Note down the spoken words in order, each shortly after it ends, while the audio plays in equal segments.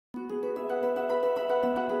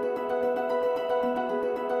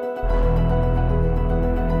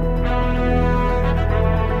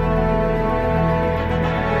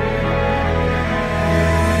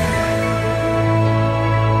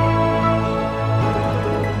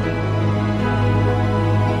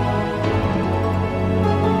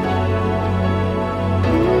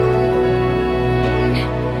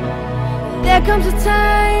There comes a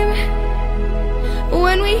time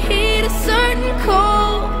when we heed a certain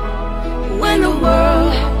call, when the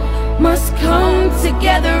world must come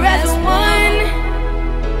together as one.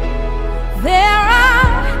 There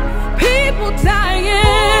are people dying.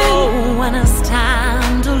 Oh, when it's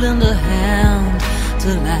time to lend a hand to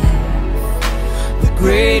life, the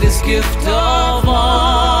greatest gift of all.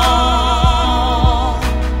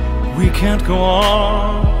 We can't go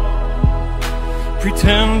on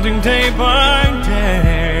pretending day by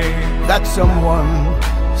day that someone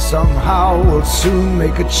somehow will soon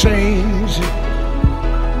make a change.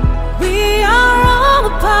 We are all a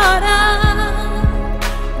part of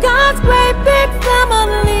God's great big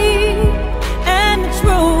family, and it's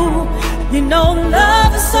true, you know,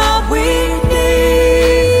 love is all we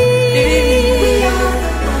need.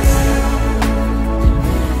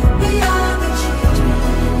 We are the children.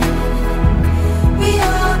 We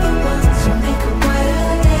are the ones who make a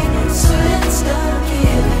brighter day. So let's start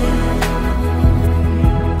giving.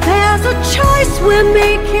 There's a choice we're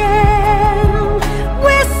making.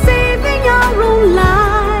 We're saving our own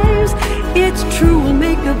lives. It's true, we'll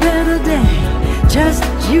make a better day, just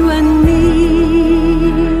you and me.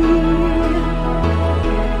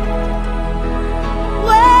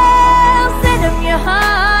 Well, send them your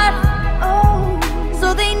heart, oh, so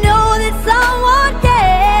they know that someone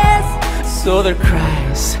cares, so their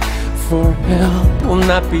cries for help will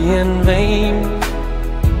not be in vain.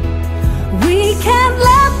 We can't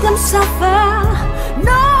let them suffer.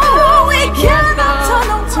 No, we cannot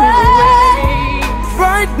turn away.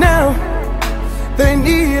 Right now, they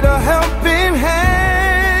need a helping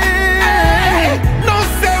hand. No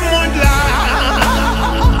someone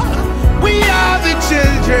lie. We are the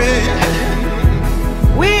children.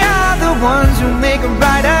 We are the ones who make a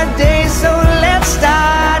brighter day. So let's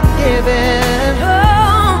start giving.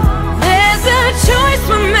 Oh, there's a choice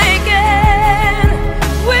we're making.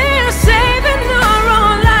 We're saving our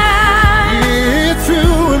own lives. It's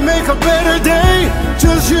true, we make a better day,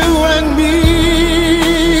 just you and me.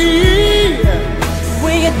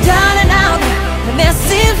 When you're down and out and there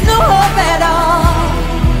seems no hope at all,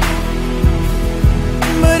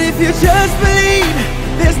 But if you just believe,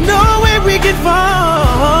 there's no way we can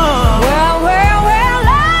fall. Well,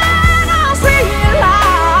 let us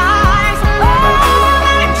realize, oh,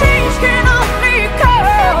 that change can only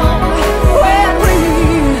come when we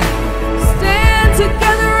stand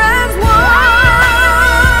together as one.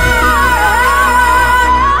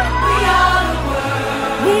 We are the world.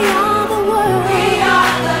 We are the world. We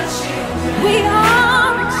are the children. We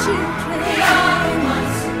are the children. We are the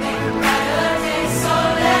ones who make a brighter day. So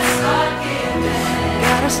let's start giving.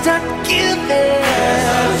 Gotta start giving. There's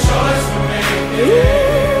a choice we're making.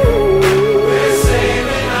 We're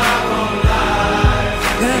saving our own lives.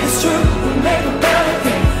 That is true, we make a better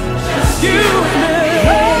day, just you and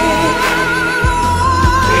me.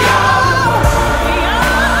 We are the world. we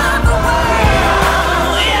are the world.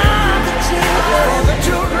 We are the children. For the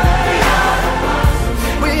children,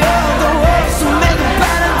 we are the ones who make a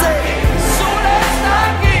better day. So let's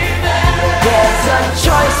start giving. There's a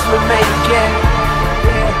choice we're making.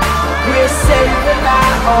 We're saving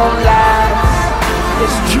our own lives.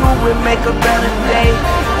 It's true, we make a better day.